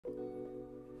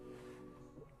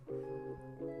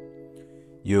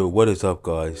Yo, what is up,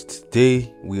 guys?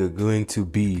 Today we are going to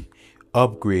be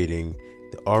upgrading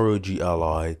the ROG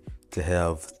Ally to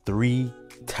have 3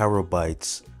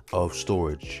 terabytes of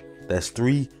storage. That's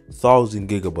 3,000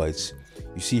 gigabytes.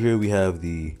 You see here we have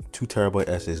the 2 terabyte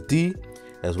SSD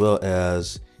as well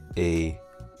as a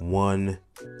 1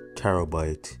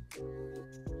 terabyte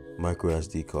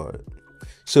microSD card.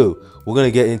 So we're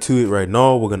gonna get into it right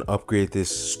now. We're gonna upgrade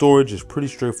this storage. It's pretty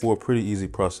straightforward, pretty easy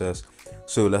process.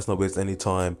 So let's not waste any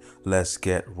time. Let's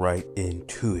get right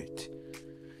into it.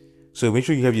 So make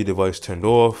sure you have your device turned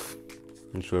off.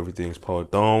 Make sure everything's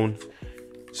powered down.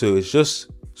 So it's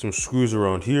just some screws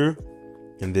around here,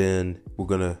 and then we're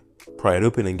gonna pry it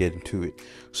open and get into it.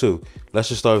 So let's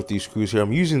just start with these screws here.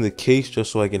 I'm using the case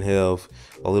just so I can have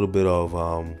a little bit of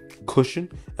cushion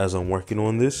as I'm working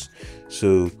on this.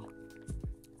 So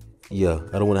yeah,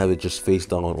 I don't want to have it just face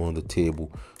down on the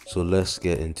table. So let's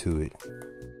get into it.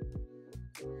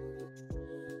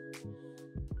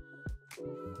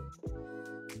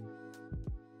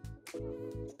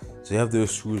 So you have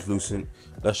those screws loosened.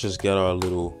 Let's just get our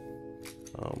little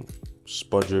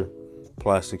spudger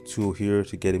plastic tool here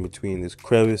to get in between this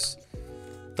crevice.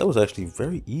 That was actually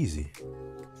very easy.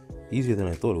 Easier than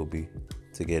I thought it would be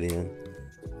to get in.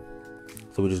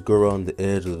 So we just go around the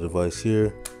edge of the device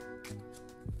here.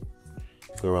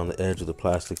 Go around the edge of the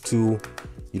plastic tool.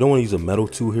 You don't want to use a metal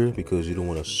tool here because you don't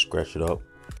want to scratch it up.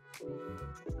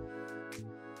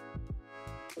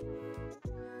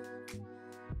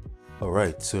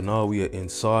 Alright, so now we are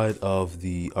inside of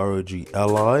the ROG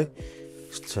Ally.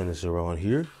 Let's turn this around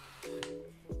here.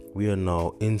 We are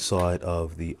now inside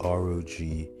of the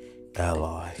ROG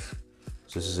Ally.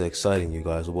 So this is exciting, you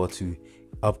guys. We're about to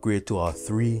upgrade to our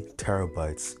 3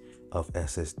 terabytes of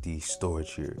SSD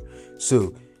storage here.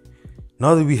 So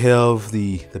now that we have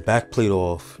the back plate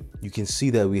off, you can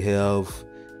see that we have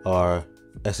our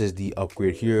SSD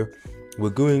upgrade here.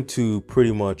 We're going to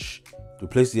pretty much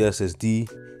replace the SSD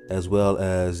as well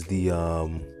as the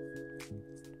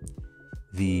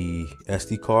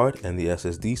SD card and the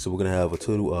SSD. So we're gonna have a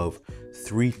total of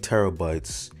 3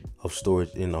 terabytes of storage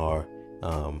in our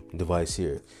device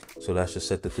here. So let's just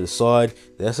set that to the side.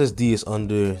 The SSD is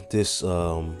under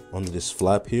this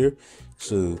flap here,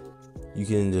 so you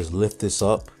can just lift this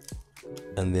up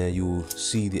and then you will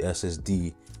see the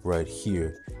SSD right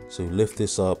here. So lift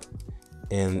this up,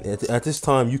 and at this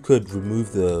time you could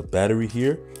remove the battery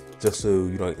here just so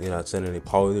you're not sending any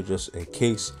power there, just in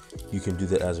case. You can do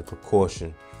that as a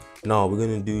precaution. Now we're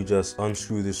gonna do just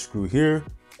unscrew this screw here,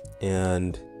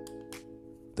 and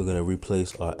they're gonna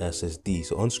replace our SSD.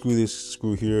 So unscrew this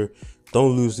screw here.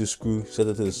 Don't lose this screw. Set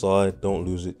it to the side. Don't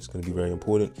lose it. It's gonna be very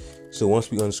important. So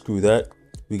once we unscrew that,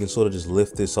 we can sort of just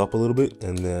lift this up a little bit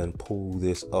and then pull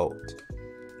this out.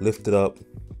 Lift it up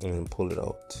and then pull it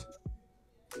out.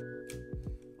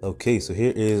 Okay, so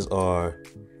here is our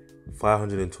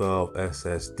 512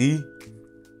 SSD,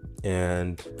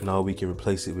 and now we can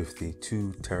replace it with the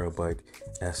 2 terabyte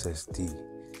SSD.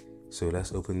 So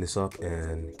let's open this up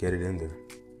and get it in there.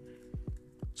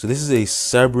 So this is a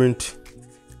Sabrent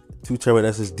 2 terabyte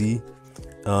SSD.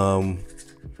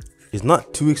 It's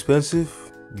not too expensive,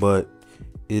 but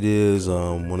it is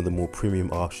one of the more premium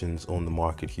options on the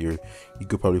market here. You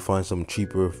could probably find some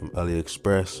cheaper from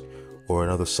AliExpress or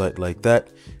another site like that,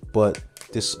 but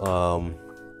this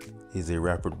is a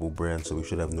reputable brand, so we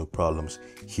should have no problems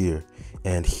here.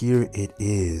 And here it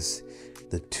is,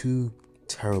 the 2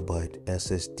 terabyte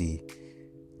SSD.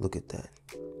 Look at that,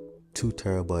 2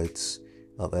 terabytes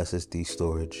of SSD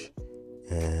storage.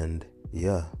 And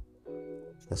yeah,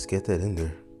 let's get that in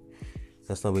there.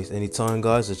 Let's not waste any time,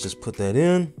 guys. Let's just put that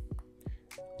in,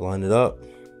 line it up,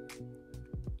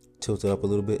 tilt it up a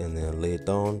little bit, and then lay it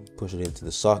down, push it into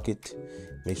the socket.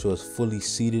 Make sure it's fully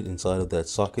seated inside of that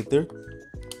socket there.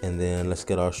 And then let's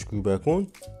get our screw back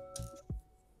on.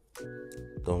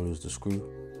 Don't lose the screw.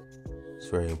 It's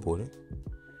very important.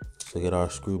 So get our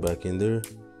screw back in there.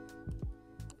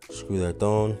 Screw that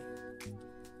down.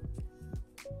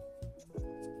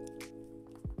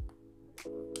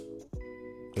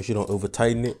 Make sure you don't over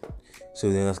tighten it.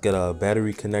 So then let's get our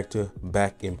battery connector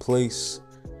back in place.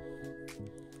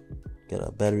 Get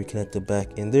our battery connector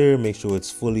back in there. Make sure it's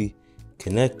fully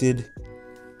connected.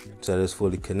 So that is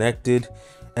fully connected.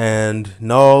 And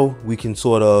now we can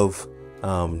sort of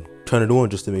turn it on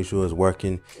just to make sure it's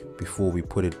working before we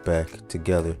put it back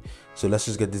together. So let's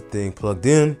just get this thing plugged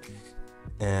in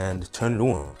and turn it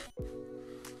on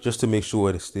just to make sure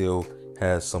it still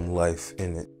has some life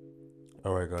in it.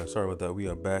 All right, guys, sorry about that. We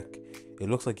are back. It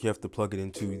looks like you have to plug it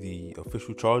into the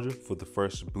official charger for the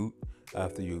first boot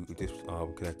after you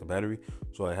connect the battery.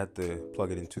 So I had to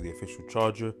plug it into the official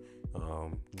charger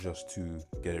just to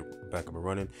get it back up and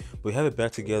running. But we have it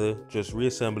back together. Just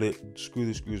reassemble it, screw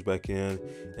the screws back in,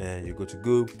 and you're good to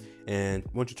go. And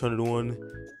once you turn it on,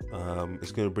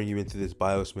 it's going to bring you into this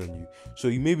BIOS menu. So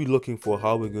you may be looking for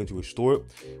how we're going to restore it.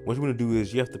 What you're going to do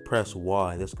is you have to press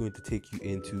Y. That's going to take you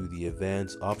into the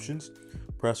advanced options.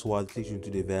 Press Y to take you into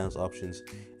the advanced options,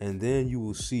 and then you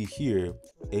will see here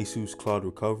ASUS Cloud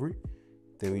Recovery.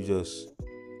 Then we just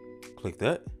click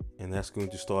that, and that's going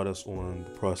to start us on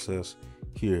the process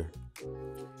here.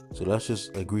 So let's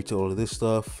just agree to all of this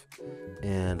stuff,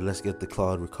 and let's get the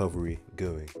cloud recovery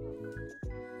going.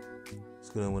 It's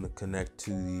going to want to connect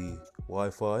to the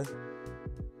Wi-Fi.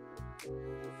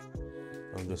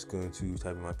 I'm just going to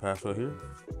type in my password here.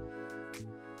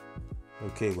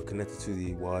 Okay, we're connected to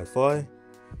the Wi-Fi,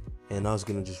 and now it's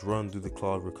going to just run through the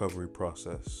cloud recovery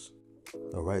process.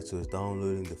 Alright, so it's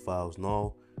downloading the files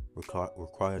now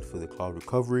required for the cloud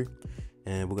recovery,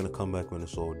 and we're going to come back when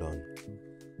it's all done.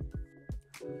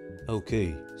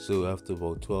 Okay, so after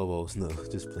about 12 hours, no,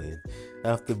 just playing.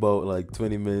 After about like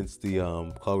 20 minutes, the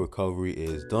cloud recovery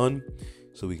is done.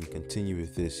 So we can continue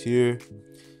with this here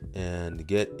and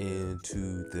get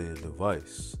into the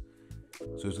device.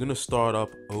 So it's going to start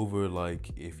up over like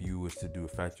if you was to do a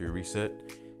factory reset.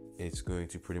 It's going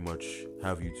to pretty much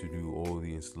have you to do all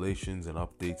the installations and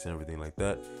updates and everything like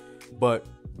that. But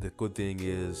the good thing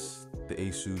is the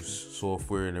ASUS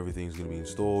software and everything is going to be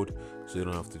installed, so you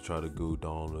don't have to try to go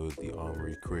download the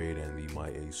Armory Crate and the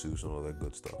My ASUS and all that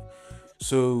good stuff.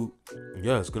 So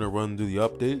yeah, it's going to run through the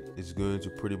update. It's going to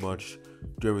pretty much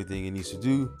do everything it needs to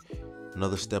do.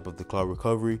 Another step of the cloud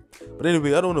recovery. But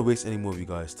anyway, I don't want to waste any more of you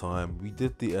guys' time. We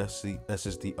did the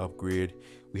SSD upgrade.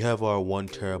 We have our 1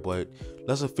 terabyte.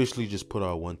 Let's officially just put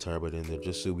our 1 terabyte in there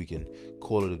just so we can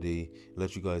call it a day,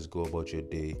 let you guys go about your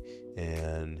day,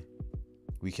 and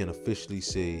we can officially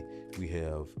say we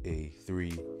have a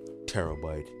 3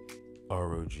 terabyte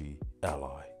ROG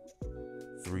Ally.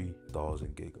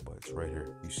 3,000 gigabytes right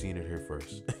here. You've seen it here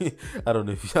first. I don't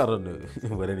know,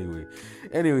 but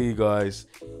anyway, you guys,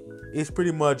 it's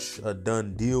pretty much a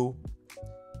done deal,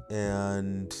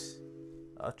 and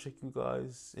I'll check you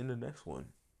guys in the next one.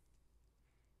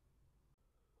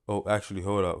 Oh, actually,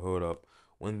 hold up.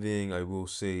 One thing I will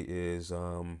say is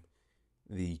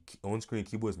the on-screen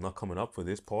keyboard is not coming up for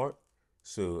this part,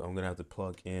 so I'm gonna have to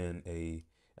plug in a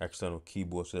external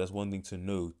keyboard. So that's one thing to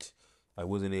note. I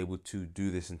wasn't able to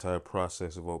do this entire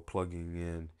process without plugging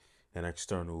in an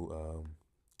external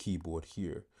keyboard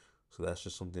here. So that's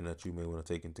just something that you may want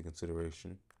to take into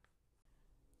consideration.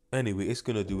 Anyway, it's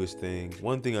going to do its thing.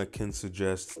 One thing I can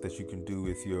suggest that you can do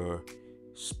with your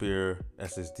spare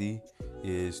SSD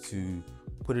is to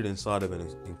put it inside of an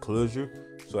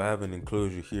enclosure. So I have an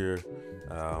enclosure here.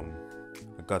 I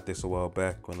got this a while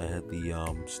back when I had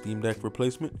the Steam Deck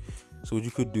replacement. So what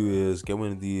you could do is get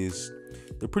one of these.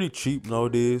 They're pretty cheap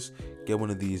nowadays. Get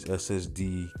one of these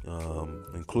SSD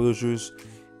enclosures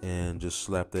and just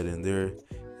slap that in there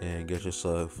and get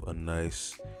yourself a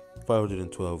nice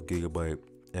 512 gigabyte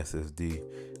SSD.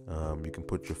 You can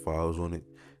put your files on it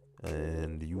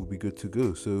and you will be good to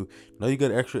go. So now you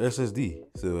got extra SSD.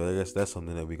 So I guess that's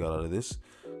something that we got out of this.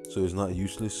 So it's not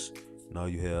useless. Now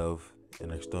you have an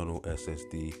external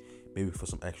SSD, maybe for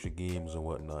some extra games or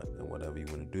whatnot, and whatever you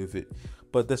want to do with it.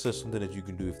 But that's just something that you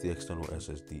can do with the external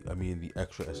SSD. I mean, the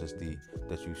extra SSD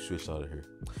that you switch out of here.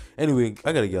 Anyway,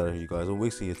 I gotta get out of here, you guys. I'm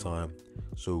wasting your time.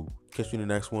 So catch you in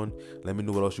the next one. Let me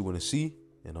know what else you want to see,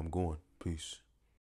 and I'm going. Peace.